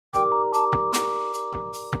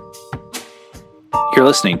You're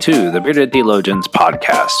listening to the Bearded Theologians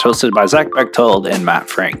podcast, hosted by Zach Bechtold and Matt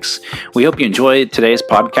Franks. We hope you enjoyed today's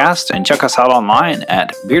podcast and check us out online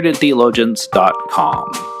at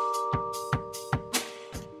beardedtheologians.com.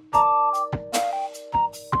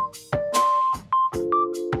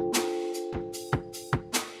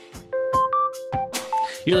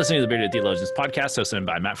 You're listening to the Bearded Theologians podcast, hosted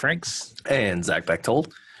by Matt Franks and Zach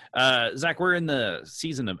Bechtold. Zach, we're in the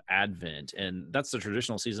season of Advent, and that's the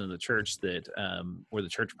traditional season of the church that where the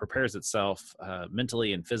church prepares itself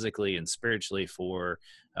mentally and physically and spiritually for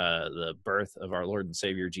the birth of our Lord and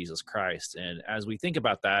Savior Jesus Christ. And as we think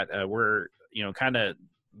about that, we're kind of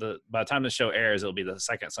by the time the show airs, it'll be the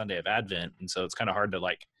second Sunday of Advent, and so it's kind of hard to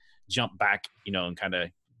jump back, and kind of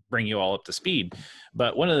bring you all up to speed.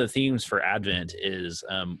 But one of the themes for Advent is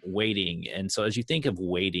waiting, and so as you think of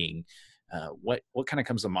waiting, what kind of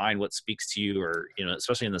comes to mind? What speaks to you, or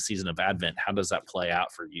especially in the season of Advent, how does that play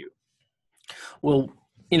out for you? Well,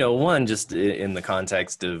 one, just in the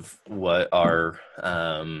context of what our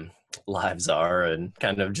lives are, and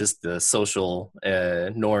kind of just the social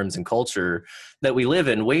norms and culture that we live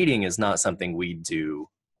in, waiting is not something we do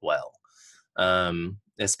well.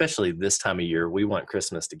 Especially this time of year. We want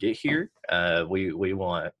Christmas to get here. We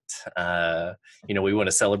want, we want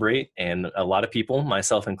to celebrate. And a lot of people,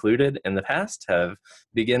 myself included, in the past have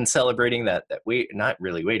begun celebrating that not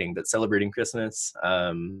really waiting, but celebrating Christmas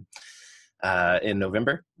in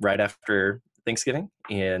November, right after Thanksgiving.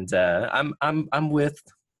 And I'm with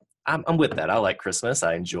that. I like Christmas.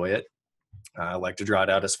 I enjoy it. I like to draw it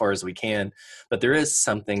out as far as we can. But there is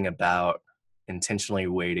something about intentionally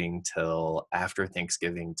waiting till after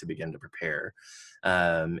Thanksgiving to begin to prepare,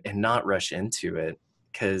 and not rush into it,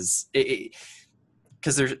 because it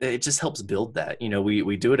just helps build that.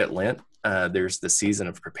 We do it at Lent. There's the season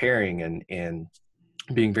of preparing and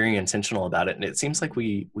being very intentional about it, and it seems like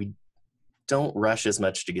we don't rush as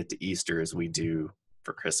much to get to Easter as we do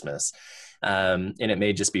for Christmas, and it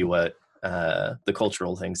may just be what the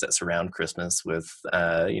cultural things that surround Christmas with,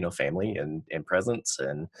 family and presents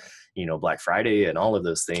and, Black Friday and all of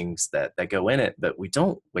those things that go in it, but we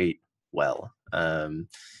don't wait well.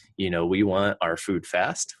 We want our food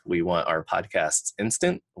fast. We want our podcasts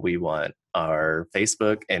instant. We want our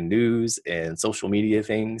Facebook and news and social media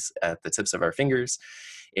things at the tips of our fingers.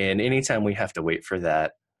 And anytime we have to wait for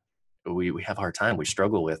that, we have a hard time. We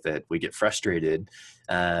struggle with it. We get frustrated.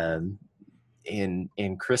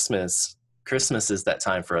 In Christmas is that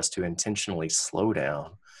time for us to intentionally slow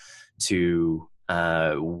down, to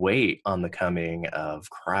wait on the coming of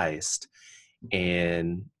Christ.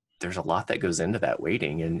 And there's a lot that goes into that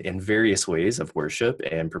waiting in various ways of worship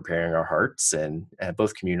and preparing our hearts, and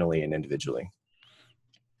both communally and individually.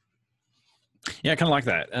 Yeah, I kind of like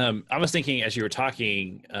that. I was thinking as you were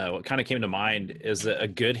talking, what kind of came to mind is that a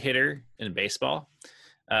good hitter in baseball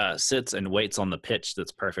sits and waits on the pitch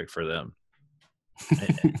that's perfect for them.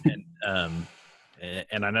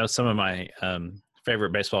 And I know some of my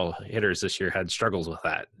favorite baseball hitters this year had struggles with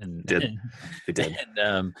that. They did.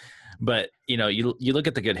 But you look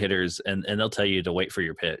at the good hitters, and they'll tell you to wait for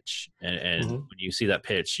your pitch, and when you see that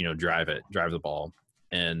pitch, drive the ball.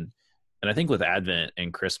 And I think with Advent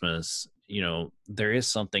and Christmas, there is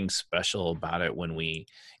something special about it when we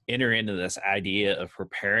enter into this idea of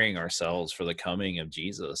preparing ourselves for the coming of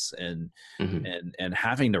Jesus, and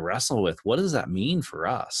having to wrestle with, what does that mean for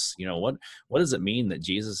us? What does it mean that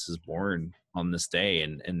Jesus is born on this day?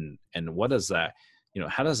 And what does that,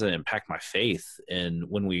 how does it impact my faith? And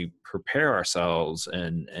when we prepare ourselves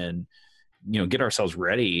and get ourselves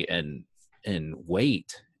ready and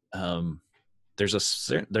wait, there's a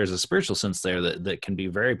spiritual sense there that can be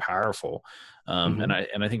very powerful. And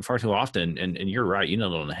I think far too often, and you're right, you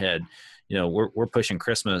nailed it on the head. We're pushing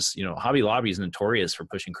Christmas. Hobby Lobby is notorious for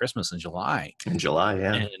pushing Christmas in July.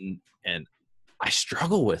 Yeah. And I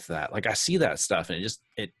struggle with that. I see that stuff, and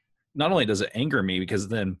it not only does it anger me, because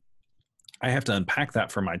then I have to unpack that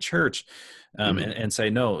for my church, and say,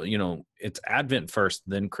 no, it's Advent first,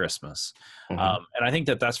 then Christmas. And I think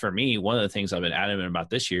that's, for me, one of the things I've been adamant about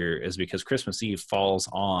this year is because Christmas Eve falls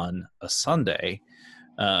on a Sunday.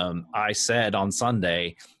 I said on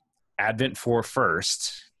Sunday, Advent 4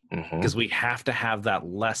 first, because we have to have that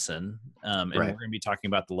lesson. And we're going to be talking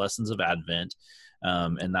about the lessons of Advent.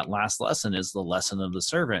 And that last lesson is the lesson of the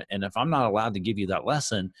servant. And if I'm not allowed to give you that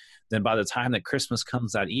lesson, then by the time that Christmas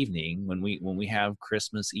comes that evening, when we have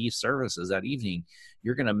Christmas Eve services that evening,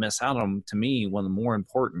 you're going to miss out on, to me, one of the more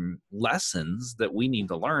important lessons that we need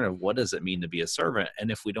to learn of what does it mean to be a servant.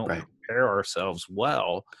 And if we don't prepare ourselves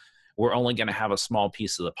well, we're only going to have a small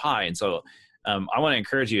piece of the pie. And so I want to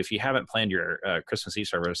encourage you, if you haven't planned your Christmas Eve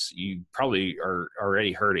service, you probably are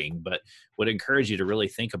already hurting, but would encourage you to really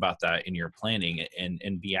think about that in your planning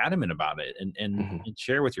and be adamant about it and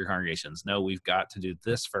share with your congregations. No, we've got to do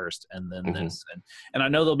this first and then this. And I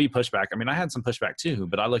know there'll be pushback. I mean, I had some pushback too,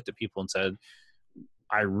 but I looked at people and said,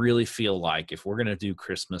 I really feel like if we're going to do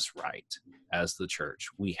Christmas right as the church,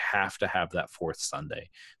 we have to have that fourth Sunday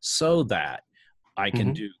so that I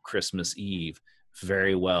can do Christmas Eve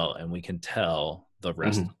very well and we can tell the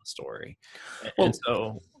rest of the story. And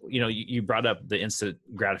so, you brought up the instant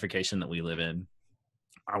gratification that we live in.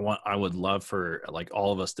 I would love for like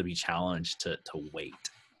all of us to be challenged to wait.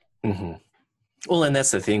 Well, and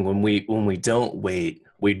that's the thing, when we don't wait,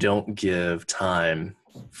 we don't give time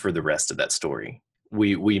for the rest of that story.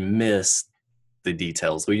 We miss the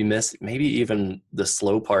details. We miss maybe even the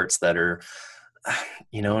slow parts that are,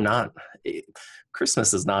 not.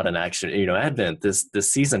 Christmas is not an action. Advent, this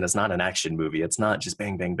season is not an action movie. It's not just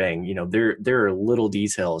bang, bang, bang. There are little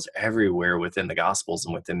details everywhere within the Gospels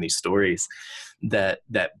and within these stories that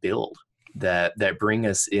build, that bring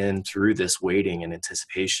us in through this waiting and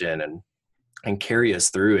anticipation and carry us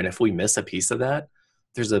through. And if we miss a piece of that,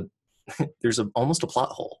 there's almost a plot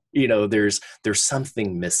hole. There's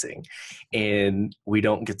something missing, and we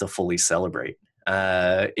don't get to fully celebrate.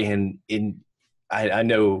 I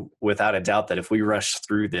know without a doubt that if we rush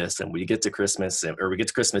through this and we get to Christmas, or we get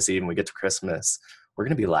to Christmas Eve and we get to Christmas, we're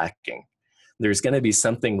going to be lacking. There's going to be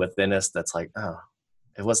something within us that's like, oh,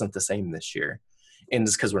 it wasn't the same this year. And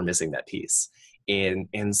it's because we're missing that piece.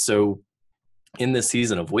 And so in this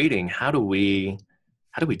season of waiting, how do we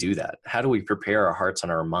do that? How do we prepare our hearts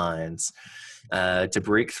and our minds to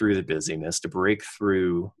break through the busyness, to break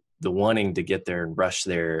through the wanting to get there and rush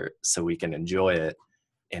there so we can enjoy it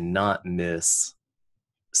and not miss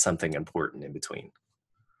something important in between?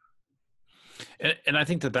 And I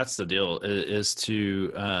think that's the deal, is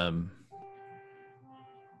to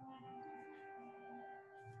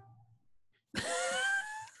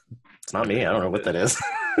it's not me. I don't know what that is.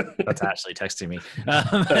 That's Ashley texting me.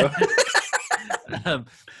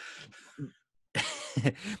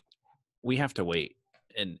 We have to wait,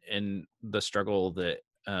 and the struggle that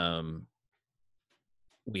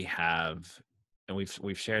we have, and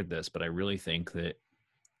we've shared this, but I really think that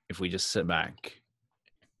if we just sit back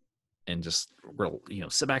and just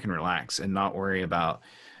sit back and relax and not worry about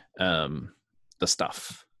the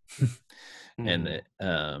stuff and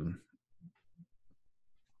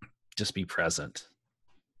just be present.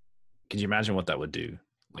 Could you imagine what that would do,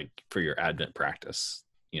 like for your Advent practice,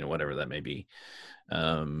 whatever that may be?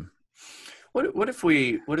 What if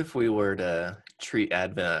we were to treat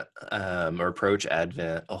Advent or approach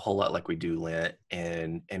Advent a whole lot like we do Lent,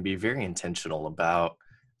 and be very intentional about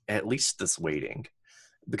at least this waiting,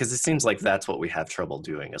 because it seems like that's what we have trouble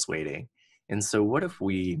doing, is waiting. And so what if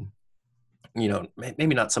we,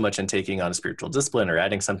 maybe not so much in taking on a spiritual discipline or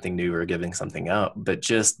adding something new or giving something out, but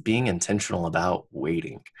just being intentional about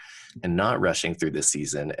waiting and not rushing through this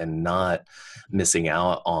season and not missing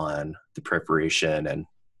out on the preparation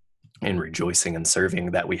and rejoicing and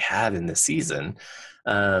serving that we have in this season.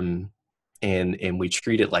 And we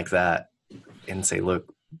treat it like that and say,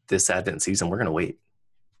 look, this Advent season, we're going to wait.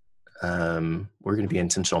 We're going to be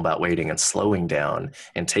intentional about waiting and slowing down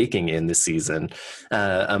and taking in this season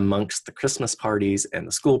amongst the Christmas parties and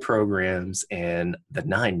the school programs and the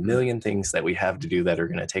 9 million things that we have to do that are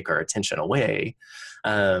going to take our attention away.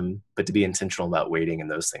 But to be intentional about waiting in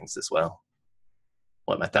those things as well.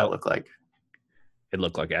 What might that look like? It'd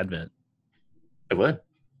look like Advent. It would.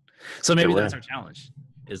 So maybe that's our challenge,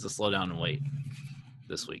 is to slow down and wait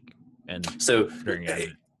this week. And so, during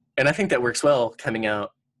Advent. And I think that works well coming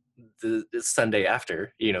out the Sunday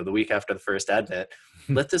after, the week after the first Advent.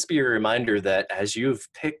 Let this be a reminder that as you've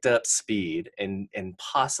picked up speed and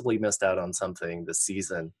possibly missed out on something this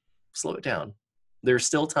season, slow it down. There's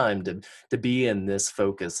still time to be in this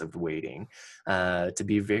focus of waiting, to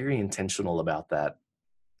be very intentional about that.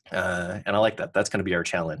 And I like that. That's going to be our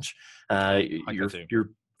challenge. You're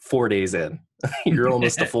 4 days in. You're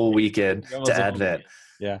almost a full weekend to Advent.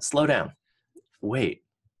 Yeah. Slow down. Wait.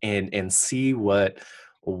 And see what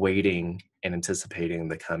waiting and anticipating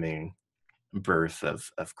the coming birth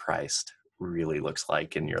of Christ really looks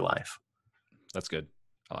like in your life. That's good.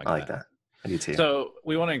 I like that. I do too. So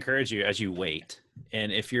we want to encourage you as you wait.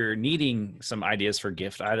 And if you're needing some ideas for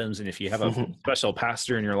gift items, and if you have a special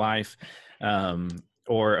pastor in your life,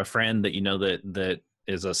 or a friend that that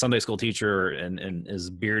is a Sunday school teacher and is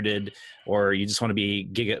bearded, or you just want to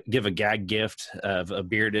give a gag gift of a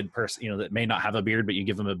bearded person, that may not have a beard, but you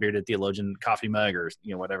give them a bearded theologian coffee mug or,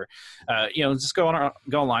 whatever, just go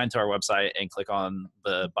online to our website and click on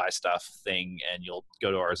the buy stuff thing, and you'll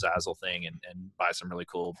go to our Zazzle thing and buy some really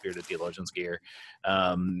cool bearded theologians gear.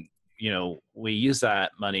 We use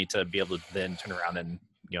that money to be able to then turn around and,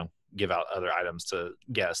 give out other items to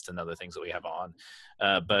guests and other things that we have on.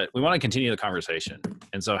 But we want to continue the conversation.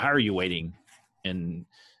 And so how are you waiting? And,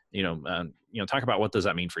 talk about what does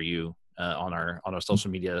that mean for you on our social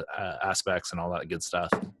media aspects and all that good stuff.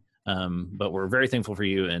 But we're very thankful for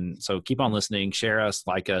you. And so keep on listening, share us,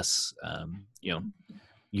 like us,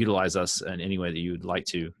 utilize us in any way that you'd like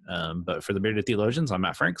to. But for the Bearded Theologians, I'm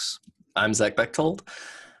Matt Franks. I'm Zach Bechtold.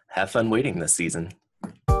 Have fun waiting this season.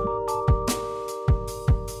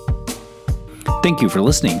 Thank you for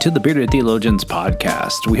listening to the Bearded Theologians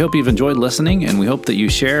podcast. We hope you've enjoyed listening, and we hope that you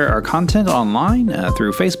share our content online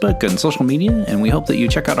through Facebook and social media, and we hope that you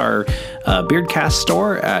check out our Beardcast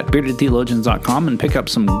store at beardedtheologians.com and pick up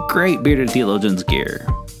some great Bearded Theologians gear.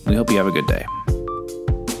 We hope you have a good day.